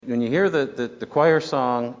when you hear the choir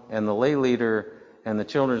song and the lay leader and the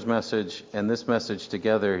children's message and this message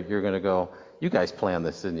together, you're going to go, you guys planned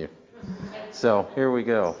this, didn't you? So here we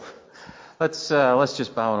go. Let's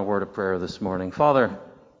just bow in a word of prayer this morning. Father,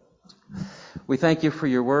 we thank you for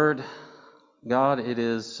your word. God, it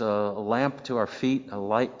is a lamp to our feet, a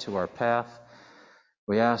light to our path.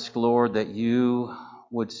 We ask, Lord, that you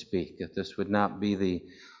would speak, that this would not be the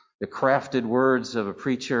crafted words of a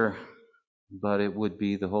preacher, but it would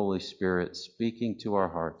be the Holy Spirit speaking to our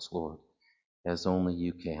hearts, Lord, as only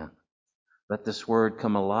you can. Let this word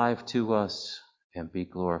come alive to us and be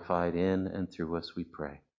glorified in and through us, we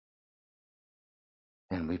pray.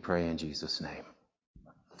 And we pray in Jesus' name.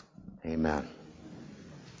 Amen.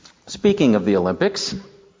 Speaking of the Olympics,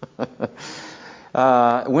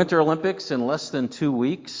 Winter Olympics in less than 2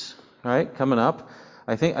 weeks, right, coming up.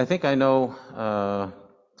 I think I know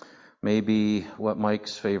maybe what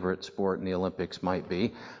Mike's favorite sport in the Olympics might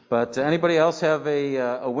be. But anybody else have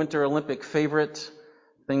a Winter Olympic favorite?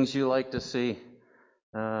 Things you like to see?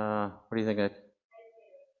 What do you think?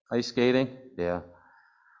 Ice skating? Yeah.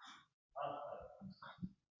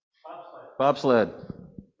 Bobsled.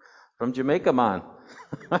 From Jamaica, man.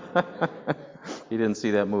 You didn't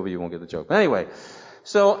see that movie, you won't get the joke. But anyway,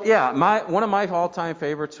 so yeah, one of my all-time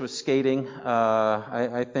favorites was skating.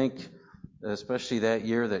 I think, especially that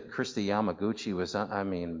year that Kristi Yamaguchi was on, I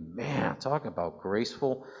mean, man, talk about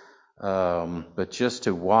graceful. But just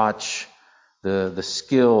to watch the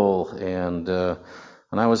skill, and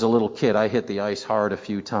when I was a little kid, I hit the ice hard a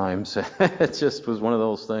few times. It just was one of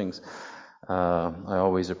those things I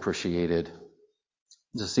always appreciated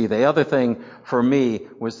to see. The other thing for me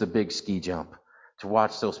was the big ski jump. To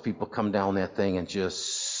watch those people come down that thing and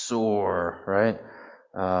just soar, right?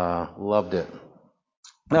 Loved it.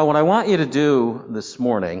 Now, what I want you to do this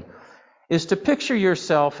morning is to picture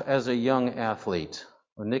yourself as a young athlete.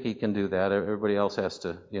 Well, Nikki can do that. Everybody else has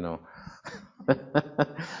to,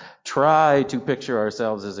 try to picture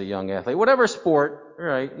ourselves as a young athlete. Whatever sport,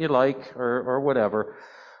 right, you like or whatever.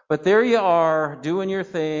 But there you are, doing your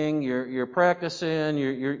thing, you're practicing,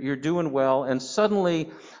 you're doing well, and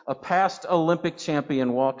suddenly a past Olympic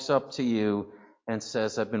champion walks up to you and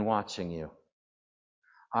says, I've been watching you.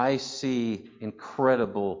 I see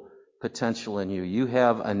incredible potential in you. You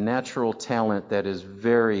have a natural talent that is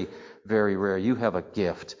very, very rare. You have a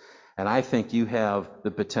gift, and I think you have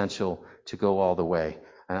the potential to go all the way,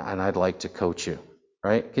 and I'd like to coach you.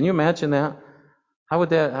 Right? Can you imagine that? How would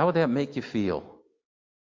that make you feel?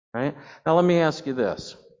 Right? Now let me ask you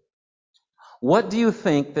this. What do you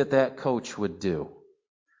think that coach would do?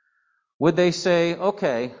 Would they say,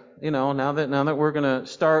 okay, now that we're going to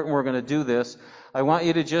start and we're going to do this, I want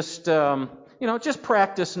you to just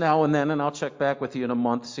practice now and then, and I'll check back with you in a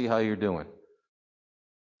month, see how you're doing.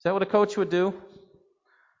 Is that what a coach would do?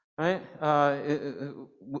 Right?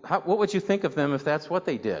 What would you think of them if that's what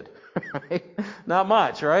they did? Right? Not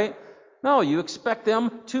much, right? No, you expect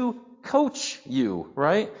them to coach you,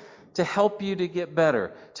 right? To help you to get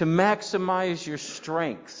better, to maximize your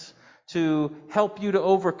strengths, to help you to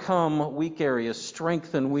overcome weak areas,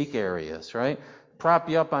 strengthen weak areas, right? Prop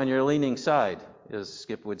you up on your leaning side, as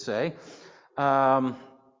Skip would say, so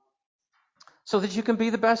that you can be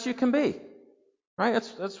the best you can be, right?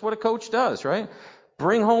 That's what a coach does, right?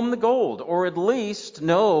 Bring home the gold, or at least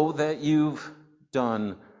know that you've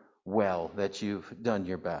done well, that you've done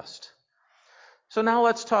your best. So now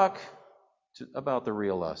let's talk about the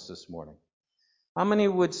real us this morning. How many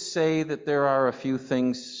would say that there are a few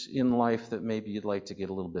things in life that maybe you'd like to get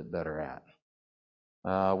a little bit better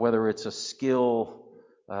at? Whether it's a skill,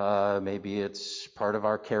 maybe it's part of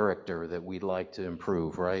our character that we'd like to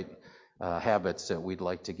improve, right? Habits that we'd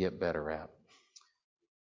like to get better at.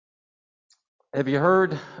 Have you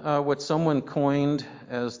heard what someone coined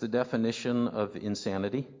as the definition of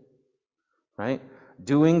insanity? Right?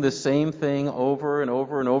 Doing the same thing over and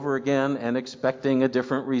over and over again and expecting a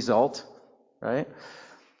different result, right?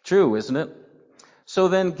 True, isn't it? So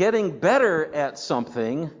then getting better at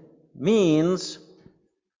something means,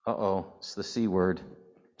 it's the C word,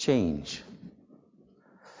 change.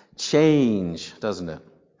 Change, doesn't it?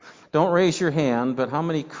 Don't raise your hand, but how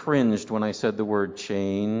many cringed when I said the word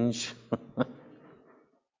change?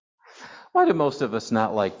 Why do most of us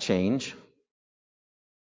not like change?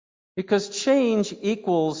 Because change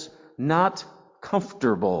equals not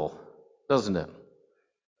comfortable, doesn't it?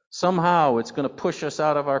 Somehow it's going to push us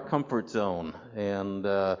out of our comfort zone, and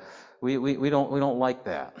we don't like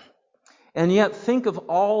that. And yet think of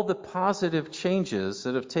all the positive changes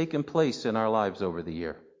that have taken place in our lives over the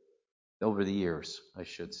years, I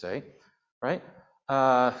should say, right?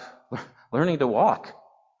 Learning to walk,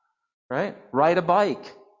 right? Ride a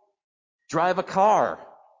bike, drive a car,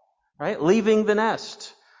 right? Leaving the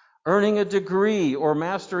nest, earning a degree or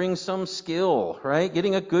mastering some skill, right?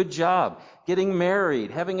 Getting a good job, getting married,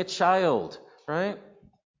 having a child, right?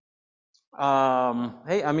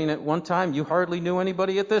 Hey, I mean, at one time you hardly knew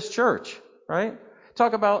anybody at this church, right?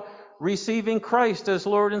 Talk about receiving Christ as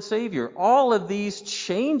Lord and Savior. All of these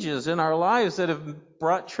changes in our lives that have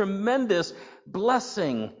brought tremendous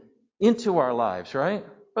blessing into our lives, right?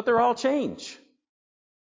 But they're all change.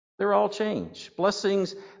 They're all change.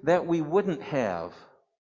 Blessings that we wouldn't have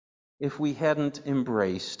if we hadn't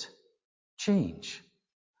embraced change.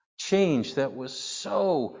 Change that was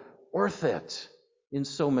so worth it in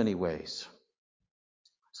so many ways.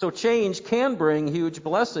 So change can bring huge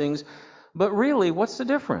blessings, but really, what's the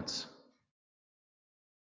difference?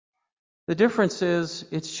 The difference is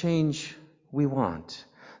it's change we want.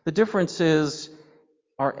 The difference is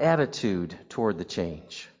our attitude toward the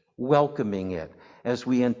change, welcoming it as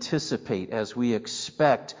we anticipate, as we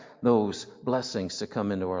expect those blessings to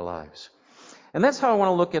come into our lives. And that's how I want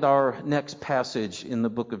to look at our next passage in the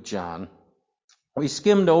book of John. We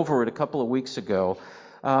skimmed over it a couple of weeks ago,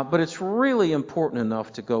 but it's really important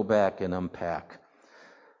enough to go back and unpack.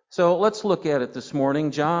 So let's look at it this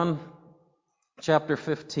morning. John chapter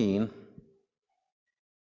 15.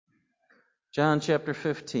 John chapter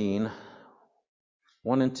 15,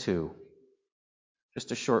 1 and 2.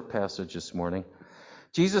 Just a short passage this morning.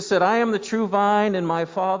 Jesus said, I am the true vine, and my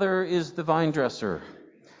Father is the vine dresser.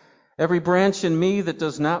 Every branch in me that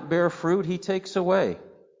does not bear fruit, he takes away.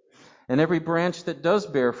 And every branch that does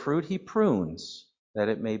bear fruit, he prunes, that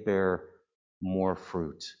it may bear more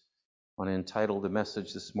fruit. I want to entitle the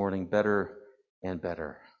message this morning, Better and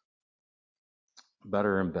Better.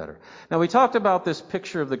 Better and better. Now, we talked about this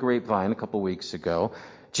picture of the grapevine a couple weeks ago.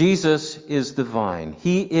 Jesus is the vine.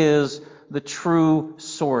 He is the true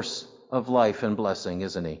source of life and blessing,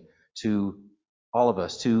 isn't he? To all of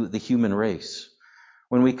us, to the human race.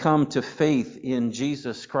 When we come to faith in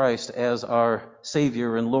Jesus Christ as our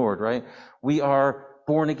Savior and Lord, right? We are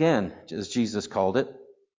born again, as Jesus called it.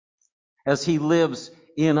 As he lives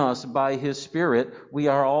in us by his Spirit, we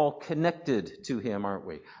are all connected to him, aren't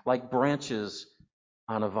we? Like branches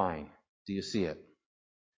on a vine. Do you see it?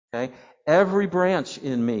 Okay? Every branch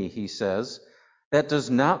in me, he says, that does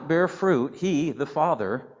not bear fruit, he, the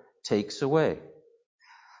Father, takes away.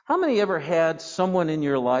 How many ever had someone in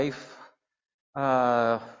your life,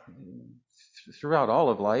 throughout all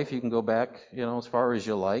of life, you can go back, as far as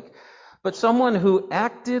you like, but someone who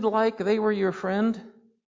acted like they were your friend,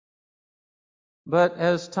 but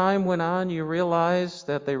as time went on, you realized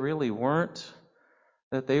that they really weren't,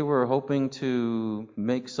 that they were hoping to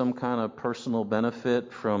make some kind of personal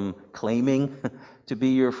benefit from claiming to be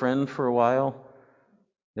your friend for a while.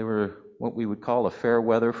 They were what we would call a fair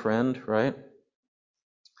weather friend, right?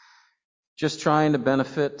 Just trying to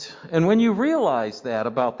benefit. And when you realize that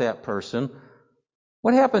about that person,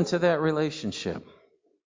 what happened to that relationship?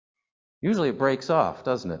 Usually it breaks off,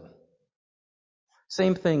 doesn't it?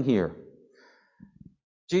 Same thing here.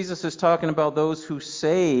 Jesus is talking about those who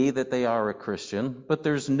say that they are a Christian, but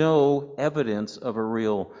there's no evidence of a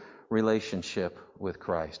real relationship with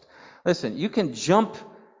Christ. Listen, you can jump,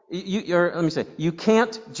 you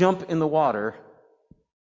can't jump in the water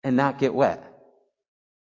and not get wet.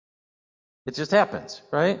 It just happens,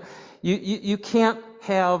 right? You can't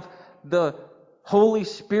have the Holy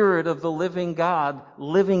Spirit of the living God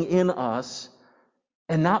living in us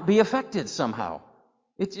and not be affected somehow.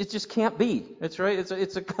 It just can't be. It's right.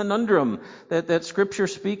 It's a conundrum that Scripture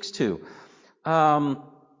speaks to.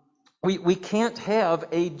 We can't have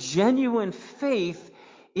a genuine faith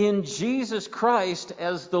in Jesus Christ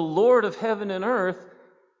as the Lord of heaven and earth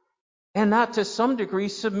and not to some degree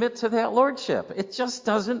submit to that lordship. It just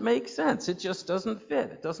doesn't make sense. It just doesn't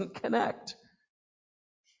fit. It doesn't connect.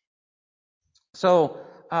 So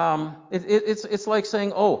it's like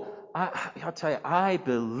saying, I'll tell you, I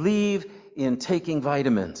believe in taking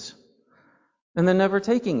vitamins and then never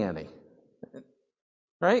taking any.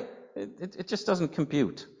 Right? It just doesn't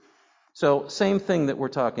compute. So same thing that we're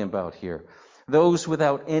talking about here. Those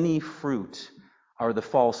without any fruit are the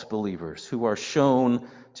false believers who are shown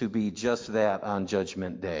to be just that on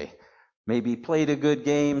Judgment Day. Maybe played a good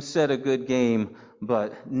game, said a good game,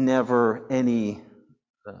 but never any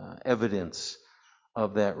evidence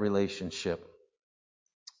of that relationship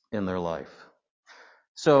in their life.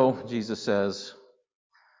 So, Jesus says,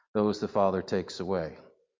 those the Father takes away.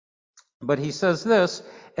 But he says this,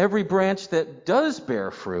 every branch that does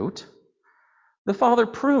bear fruit, the Father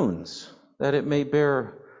prunes, that it may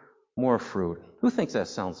bear more fruit. Who thinks that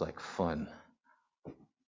sounds like fun?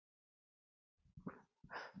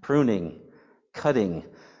 Pruning, cutting,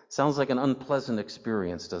 Sounds like an unpleasant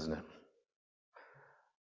experience, doesn't it?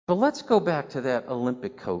 But let's go back to that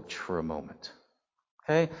Olympic coach for a moment.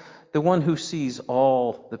 Okay? The one who sees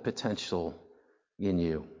all the potential in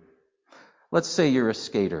you. Let's say you're a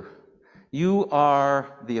skater. You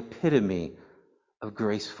are the epitome of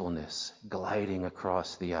gracefulness, gliding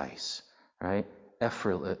across the ice, right?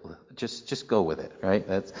 Effortlessly. Just go with it, right?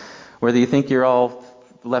 That's whether you think you're all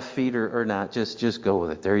left feet or not, just go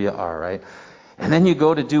with it. There you are, right? And then you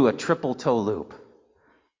go to do a triple toe loop.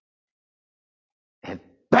 And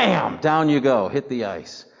bam, down you go, hit the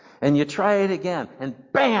ice. And you try it again, and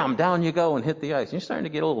bam, down you go and hit the ice. And you're starting to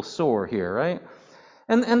get a little sore here, right?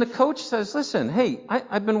 And the coach says, listen, hey,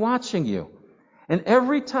 I've been watching you. And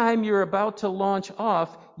every time you're about to launch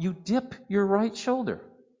off, you dip your right shoulder.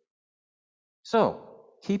 So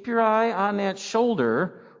keep your eye on that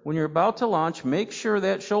shoulder. When you're about to launch, make sure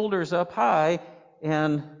that shoulder's up high,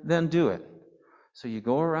 and then do it. So you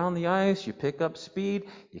go around the ice, you pick up speed,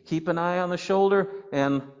 you keep an eye on the shoulder,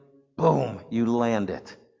 and boom, you land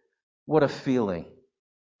it. What a feeling,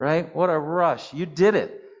 right? What a rush. You did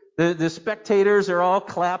it. The spectators are all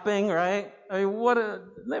clapping, right? I mean,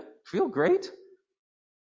 doesn't that feel great?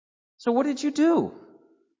 So what did you do?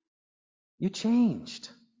 You changed.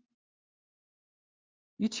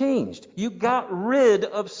 You changed. You got rid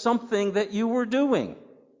of something that you were doing.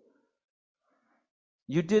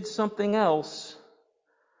 You did something else,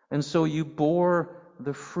 and so you bore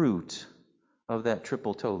the fruit of that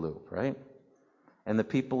triple toe loop, right? And the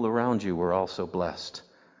people around you were also blessed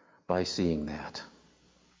by seeing that.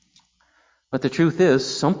 But the truth is,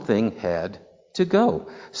 something had to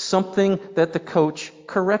go. Something that the coach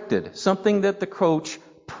corrected. Something that the coach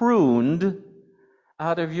pruned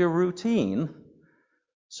out of your routine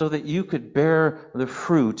so that you could bear the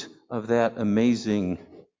fruit of that amazing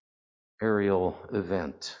aerial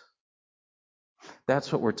event.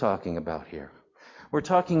 That's what we're talking about here. We're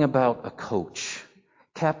talking about a coach,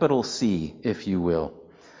 capital C, if you will.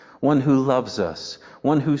 One who loves us,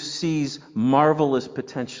 one who sees marvelous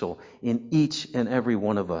potential in each and every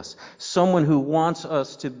one of us. Someone who wants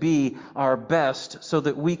us to be our best so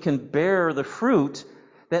that we can bear the fruit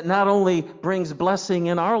that not only brings blessing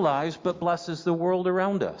in our lives, but blesses the world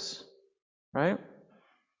around us. Right?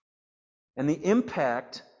 And the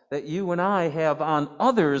impact that you and I have on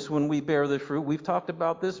others when we bear the fruit, we've talked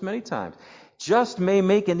about this many times, just may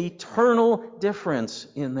make an eternal difference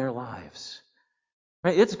in their lives.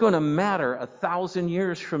 Right? It's going to matter 1,000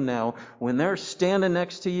 years from now when they're standing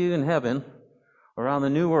next to you in heaven or on the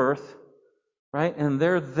new earth, right? And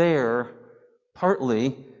they're there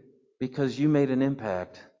partly because you made an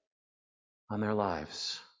impact on their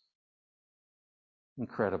lives.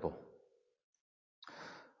 Incredible.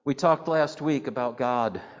 We talked last week about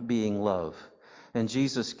God being love and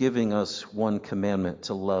Jesus giving us one commandment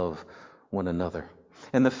to love one another.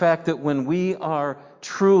 And the fact that when we are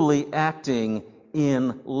truly acting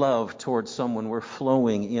in love towards someone, we're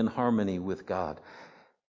flowing in harmony with God.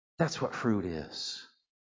 That's what fruit is.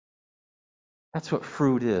 That's what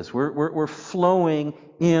fruit is. We're flowing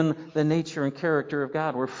in the nature and character of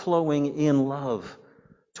God. We're flowing in love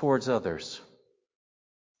towards others.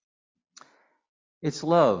 It's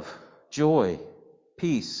love, joy,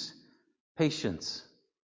 peace, patience.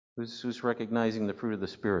 Who's recognizing the fruit of the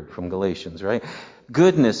Spirit from Galatians, right?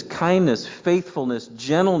 Goodness, kindness, faithfulness,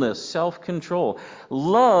 gentleness, self-control.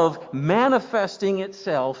 Love manifesting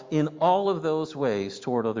itself in all of those ways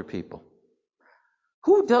toward other people.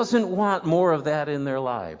 Who doesn't want more of that in their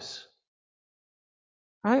lives?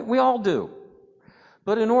 Right? We all do.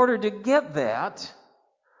 But in order to get that,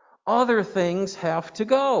 other things have to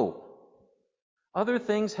go. Other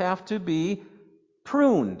things have to be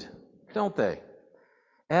pruned, don't they?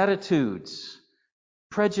 Attitudes,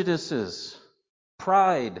 prejudices,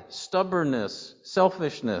 pride, stubbornness,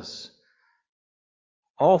 selfishness,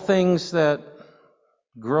 all things that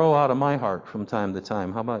grow out of my heart from time to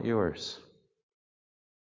time. How about yours?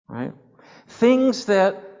 Right? Things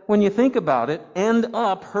that, when you think about it, end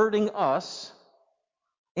up hurting us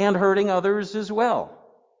and hurting others as well.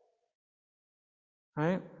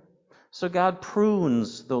 Right? So God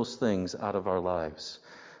prunes those things out of our lives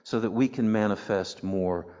so that we can manifest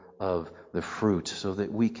more of the fruit, so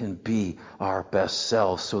that we can be our best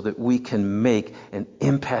selves, so that we can make an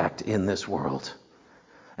impact in this world.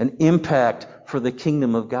 An impact for the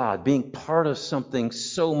kingdom of God, being part of something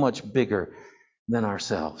so much bigger than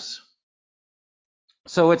ourselves.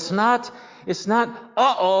 So it's not,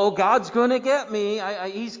 God's going to get me.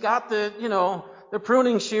 He's got the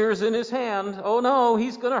pruning shears in his hand. Oh no,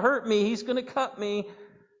 he's going to hurt me. He's going to cut me.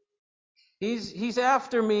 He's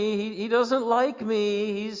after me. He doesn't like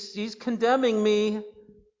me. He's condemning me.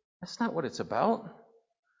 That's not what it's about.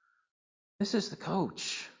 This is the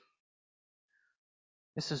coach.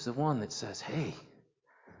 This is the one that says, hey,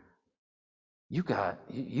 you got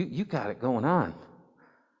it going on.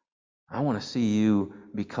 I want to see you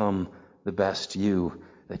become the best you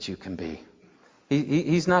that you can be.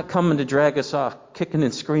 He's not coming to drag us off kicking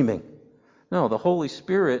and screaming. No, the Holy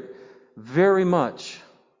Spirit, very much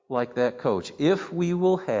like that coach. If we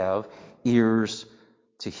will have ears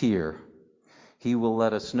to hear, He will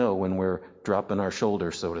let us know when we're dropping our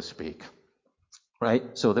shoulders, so to speak.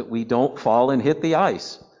 Right? So that we don't fall and hit the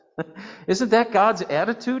ice. Isn't that God's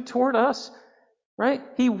attitude toward us? Right?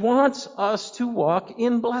 He wants us to walk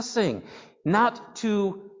in blessing, not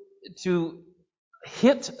to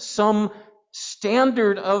hit some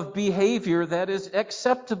standard of behavior that is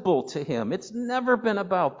acceptable to Him. It's never been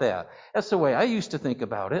about that. That's the way I used to think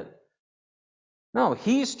about it. No,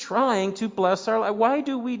 He's trying to bless our life. Why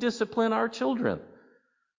do we discipline our children?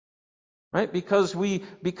 Right? Because we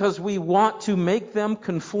want to make them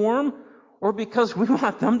conform, or because we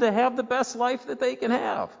want them to have the best life that they can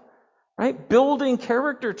have. Right? Building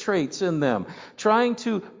character traits in them, trying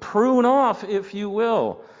to prune off, if you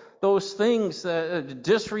will, those things that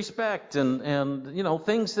disrespect and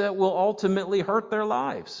things that will ultimately hurt their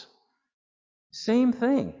lives. Same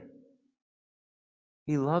thing.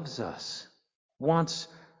 He loves us, wants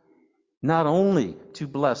not only to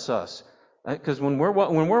bless us, because when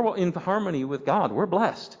we're in harmony with God, we're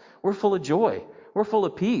blessed. We're full of joy. We're full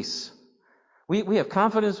of peace. We have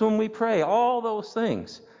confidence when we pray. All those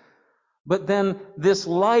things. But then this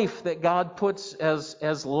life that God puts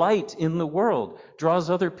as light in the world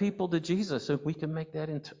draws other people to Jesus, so we can make that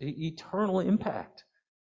eternal impact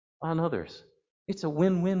on others. It's a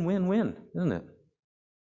win-win-win-win, isn't it?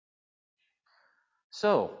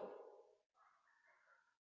 So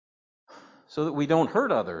that we don't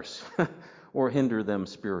hurt others or hinder them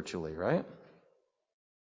spiritually, right?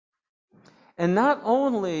 And not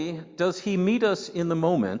only does He meet us in the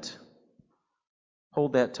moment,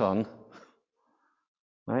 hold that tongue,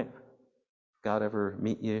 right? God ever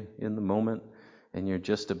meet you in the moment and you're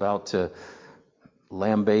just about to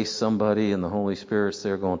lambaste somebody and the Holy Spirit's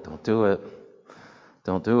there going, don't do it.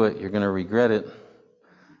 Don't do it. You're going to regret it.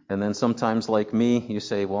 And then sometimes, like me, you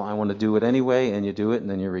say, well, I want to do it anyway, and you do it and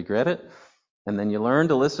then you regret it. And then you learn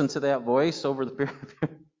to listen to that voice over the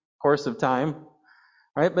course of time.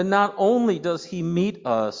 Right? But not only does He meet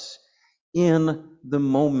us in the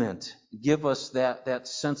moment, give us that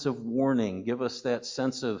sense of warning, give us that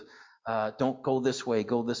sense of don't go this way,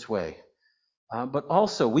 go this way. But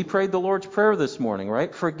also, we prayed the Lord's Prayer this morning,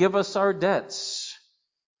 right? Forgive us our debts.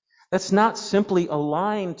 That's not simply a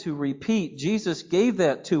line to repeat. Jesus gave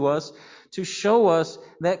that to us to show us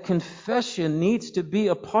that confession needs to be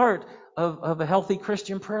a part of a healthy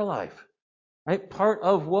Christian prayer life. Right? Part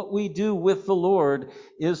of what we do with the Lord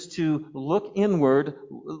is to look inward,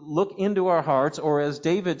 look into our hearts, or as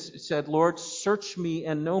David said, Lord, search me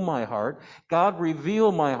and know my heart. God,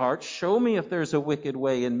 reveal my heart. Show me if there's a wicked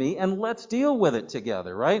way in me, and let's deal with it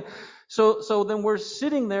together, right? So then we're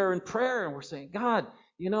sitting there in prayer and we're saying, God,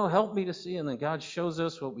 help me to see. And then God shows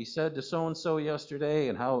us what we said to so-and-so yesterday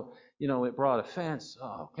and how, it brought offense.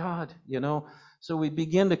 Oh, God, So we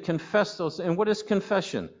begin to confess those. And what is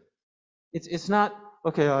confession? It's not,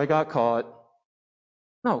 okay, I got caught.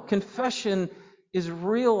 No, confession is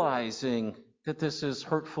realizing that this is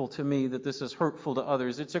hurtful to me, that this is hurtful to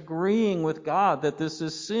others. It's agreeing with God that this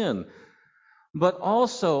is sin. But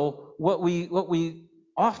also, what we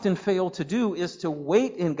often fail to do is to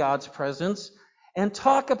wait in God's presence and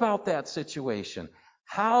talk about that situation.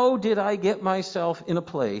 How did I get myself in a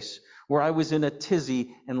place where I was in a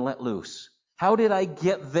tizzy and let loose? How did I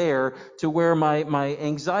get there to where my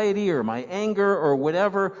anxiety or my anger or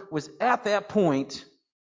whatever was at that point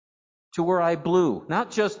to where I blew?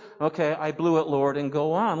 Not just, okay, I blew it, Lord, and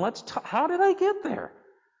go on. How did I get there?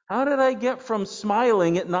 How did I get from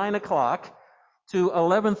smiling at 9 o'clock to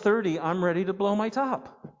 11:30, I'm ready to blow my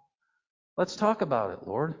top? Let's talk about it,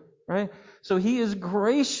 Lord. Right? So He is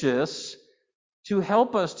gracious to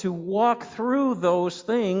help us to walk through those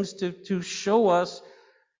things, to show us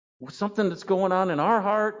something that's going on in our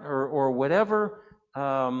heart or whatever,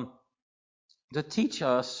 to teach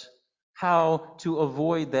us how to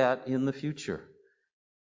avoid that in the future.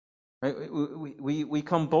 Right? We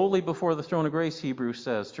come boldly before the throne of grace, Hebrews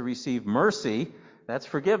says, to receive mercy. That's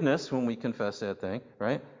forgiveness when we confess that thing,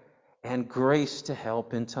 right? And grace to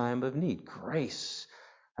help in time of need. Grace,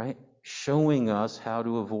 right? Showing us how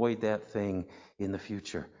to avoid that thing in the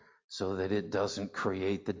future so that it doesn't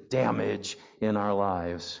create the damage in our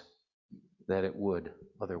lives that it would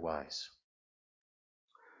otherwise.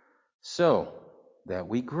 So, that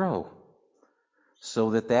we grow,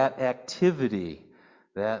 so that that activity,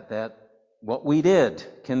 that what we did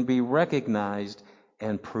can be recognized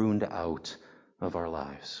and pruned out of our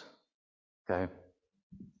lives. Okay?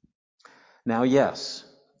 Now, yes,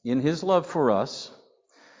 in His love for us,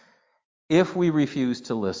 if we refuse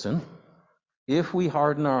to listen, if we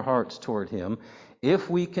harden our hearts toward Him, if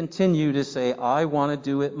we continue to say, I want to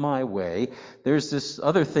do it my way, there's this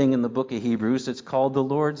other thing in the book of Hebrews, it's called the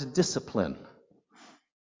Lord's discipline.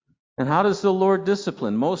 And how does the Lord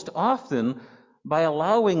discipline? Most often by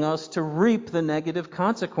allowing us to reap the negative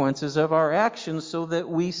consequences of our actions so that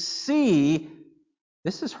we see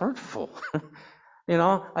this is hurtful.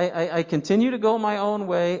 I continue to go my own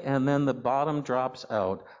way, and then the bottom drops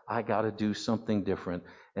out. I got to do something different.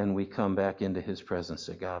 And we come back into His presence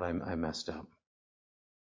and say, God, I messed up.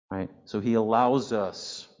 Right? So He allows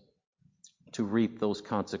us to reap those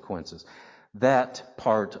consequences. That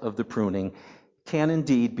part of the pruning can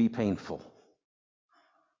indeed be painful.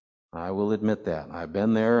 I will admit that. I've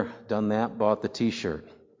been there, done that, bought the t-shirt.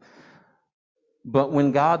 But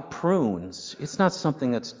when God prunes, it's not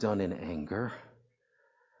something that's done in anger.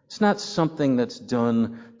 It's not something that's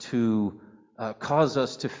done to cause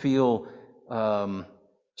us to feel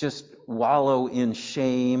just wallow in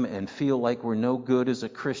shame and feel like we're no good as a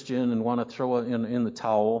Christian and want to throw it in the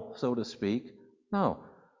towel, so to speak. No.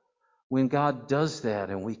 When God does that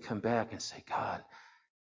and we come back and say, God,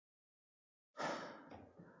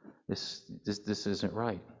 this isn't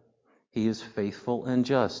right. He is faithful and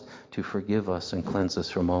just to forgive us and cleanse us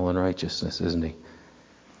from all unrighteousness, isn't He?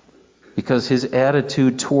 Because His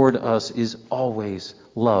attitude toward us is always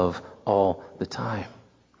love all the time.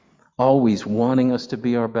 Always wanting us to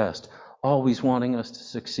be our best. Always wanting us to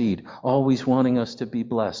succeed. Always wanting us to be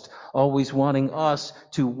blessed. Always wanting us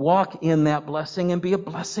to walk in that blessing and be a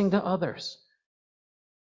blessing to others.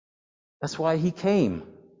 That's why He came.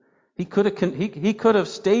 He could have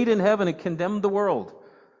stayed in heaven and condemned the world.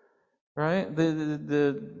 Right?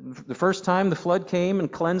 The first time the flood came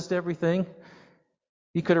and cleansed everything,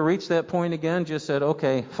 He could have reached that point again, just said,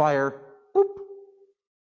 okay, fire. Boop.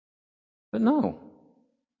 But no.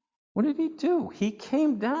 What did He do? He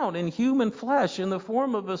came down in human flesh in the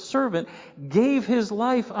form of a servant, gave His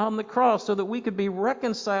life on the cross so that we could be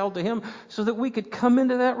reconciled to Him, so that we could come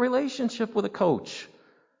into that relationship with a coach.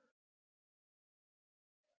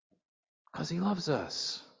 Because He loves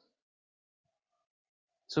us.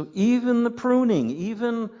 So even the pruning,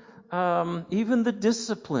 even the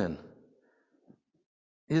discipline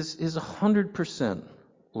is 100%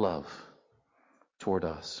 love toward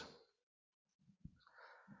us.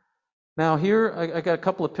 Now here, I got a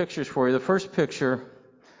couple of pictures for you. The first picture,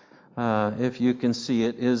 if you can see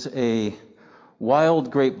it, is a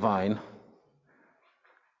wild grapevine.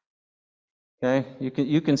 Okay,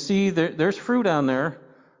 you can see there's fruit on there,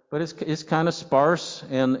 but it's kind of sparse,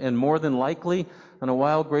 and more than likely on a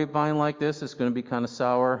wild grapevine like this, it's going to be kind of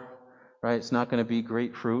sour, right? It's not going to be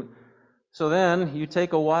great fruit. So then you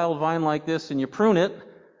take a wild vine like this and you prune it,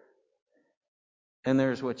 and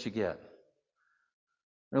there's what you get.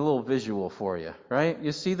 A little visual for you, right?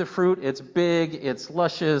 You see the fruit, it's big, it's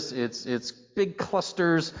luscious, it's big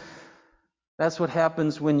clusters. That's what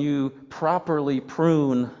happens when you properly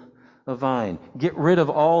prune a vine. Get rid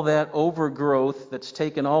of all that overgrowth that's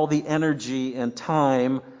taken all the energy and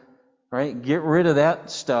time, right? Get rid of that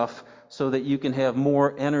stuff so that you can have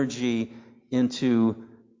more energy into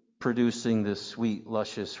producing this sweet,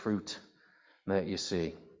 luscious fruit that you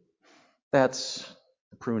see. That's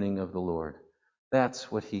the pruning of the Lord.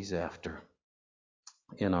 That's what He's after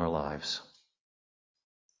in our lives.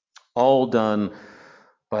 All done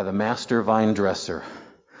by the master vine dresser,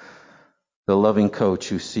 the loving coach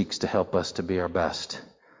who seeks to help us to be our best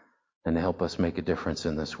and to help us make a difference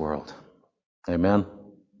in this world. Amen?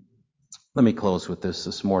 Let me close with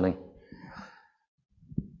this morning.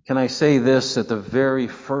 Can I say this, that the very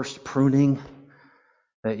first pruning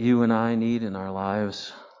that you and I need in our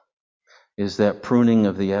lives is that pruning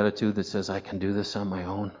of the attitude that says, I can do this on my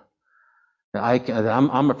own.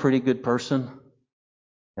 I'm a pretty good person.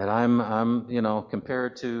 That I'm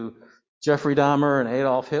compared to Jeffrey Dahmer and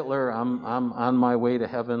Adolf Hitler, I'm on my way to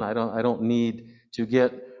heaven. I don't need to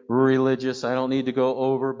get religious. I don't need to go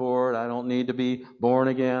overboard. I don't need to be born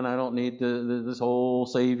again. I don't need this whole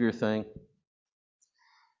Savior thing.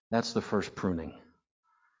 That's the first pruning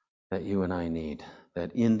that you and I need.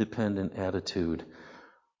 That independent attitude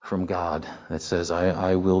from God that says,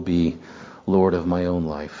 I will be Lord of my own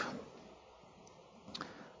life.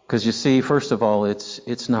 Because you see, first of all,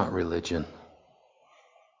 it's not religion.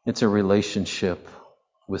 It's a relationship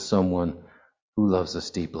with someone who loves us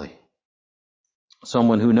deeply.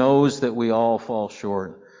 Someone who knows that we all fall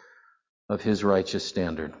short of his righteous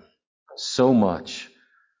standard. So much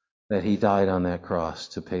that he died on that cross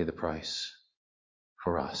to pay the price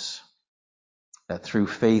for us. That through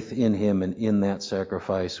faith in him and in that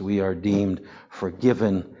sacrifice, we are deemed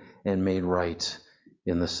forgiven and made right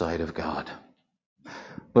in the sight of God.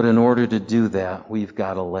 But in order to do that, we've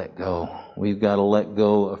got to let go. We've got to let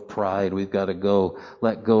go of pride. We've got to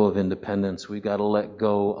let go of independence. We've got to let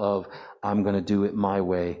go of, I'm going to do it my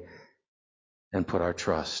way, and put our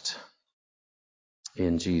trust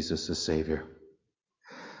in Jesus as Savior.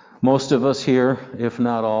 Most of us here, if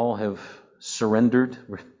not all, have surrendered,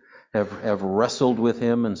 have wrestled with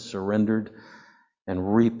him and surrendered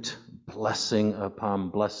and reaped blessing upon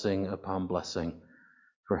blessing upon blessing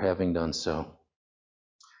for having done so.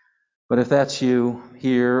 But if that's you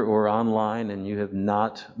here or online and you have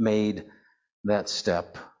not made that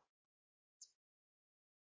step,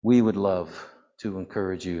 we would love to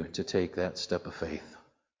encourage you to take that step of faith.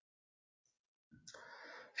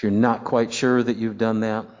 If you're not quite sure that you've done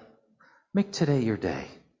that, make today your day.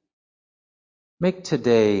 Make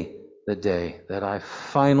today the day that I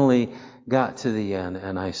finally got to the end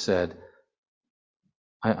and I said,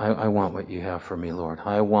 I want what you have for me, Lord.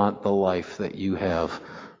 I want the life that you have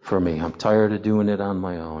for me. I'm tired of doing it on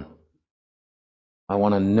my own. I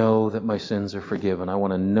want to know that my sins are forgiven. I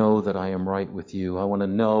want to know that I am right with you. I want to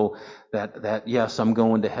know that yes, I'm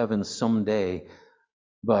going to heaven someday,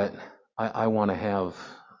 but I want to have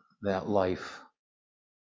that life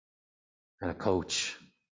and a coach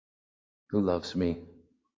who loves me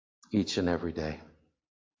each and every day.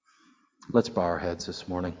 Let's bow our heads this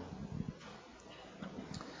morning.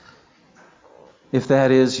 If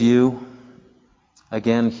that is you,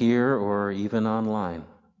 again here or even online,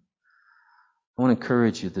 I want to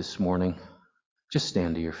encourage you this morning, just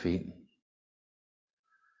stand to your feet.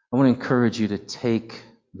 I want to encourage you to take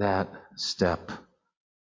that step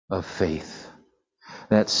of faith.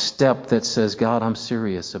 That step that says, God, I'm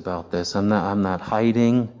serious about this. I'm not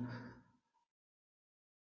hiding.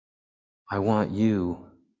 I want you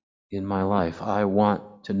in my life. I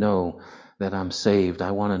want to know that I'm saved.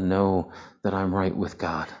 I want to know that I'm right with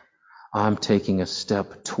God. I'm taking a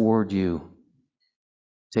step toward you,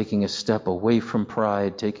 taking a step away from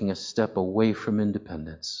pride, taking a step away from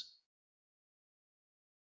independence.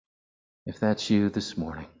 If that's you this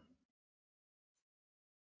morning,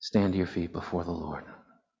 stand to your feet before the Lord.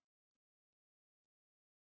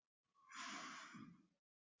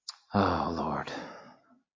 Oh, Lord.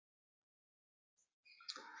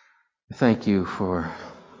 Thank you for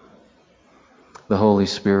the Holy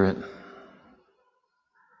Spirit.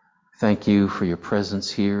 Thank you for your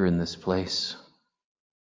presence here in this place.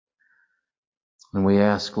 And we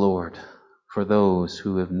ask, Lord, for those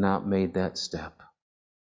who have not made that step,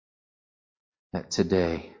 that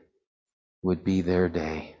today would be their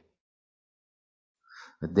day.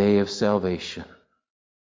 The day of salvation.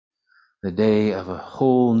 The day of a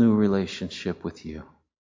whole new relationship with you.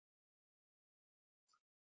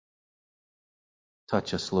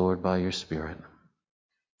 Touch us, Lord, by your Spirit.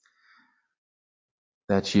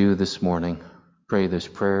 That's you this morning. Pray this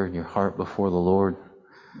prayer in your heart before the Lord.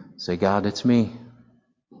 Say, God, it's me.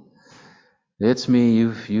 It's me.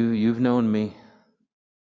 You've known me.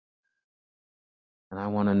 And I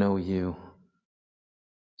want to know you.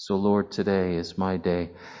 So, Lord, today is my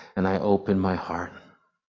day, and I open my heart.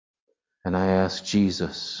 And I ask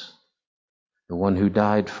Jesus, the one who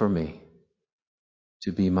died for me,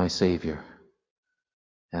 to be my Savior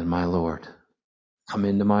and my Lord. Come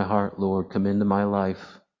into my heart, Lord. Come into my life,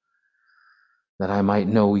 that I might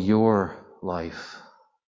know your life,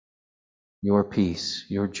 your peace,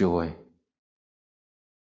 your joy,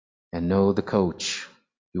 and know the coach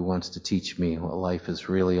who wants to teach me what life is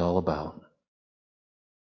really all about.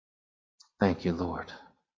 Thank you, Lord,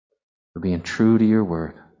 for being true to your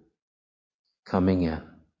word, coming in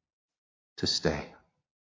to stay.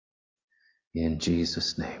 In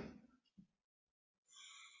Jesus' name.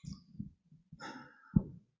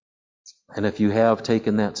 And if you have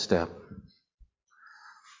taken that step,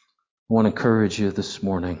 I want to encourage you this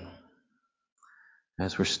morning,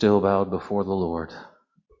 as we're still bowed before the Lord.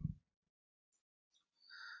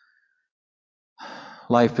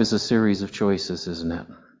 Life is a series of choices, isn't it?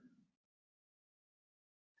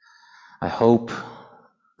 I hope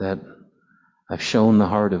that I've shown the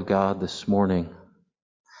heart of God this morning,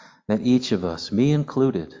 that each of us, me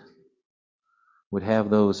included, would have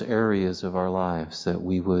those areas of our lives that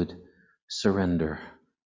we would surrender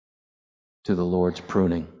to the Lord's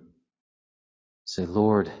pruning. Say,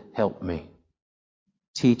 Lord, help me.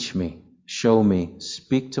 Teach me. Show me.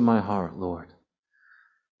 Speak to my heart, Lord,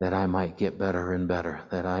 that I might get better and better,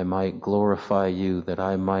 that I might glorify you, that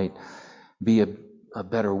I might be a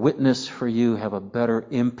better witness for you, have a better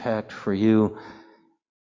impact for you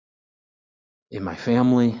in my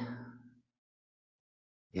family,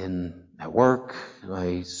 at work,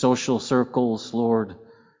 my social circles, Lord,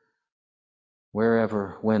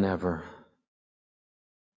 wherever, whenever,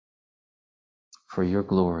 for your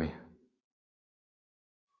glory.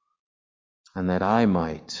 And that I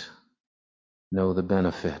might know the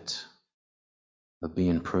benefit of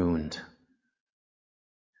being pruned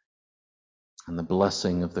and the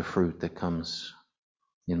blessing of the fruit that comes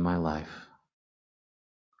in my life.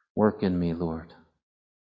 Work in me, Lord.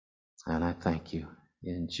 And I thank you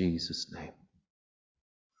in Jesus' name.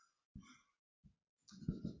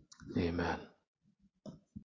 Amen.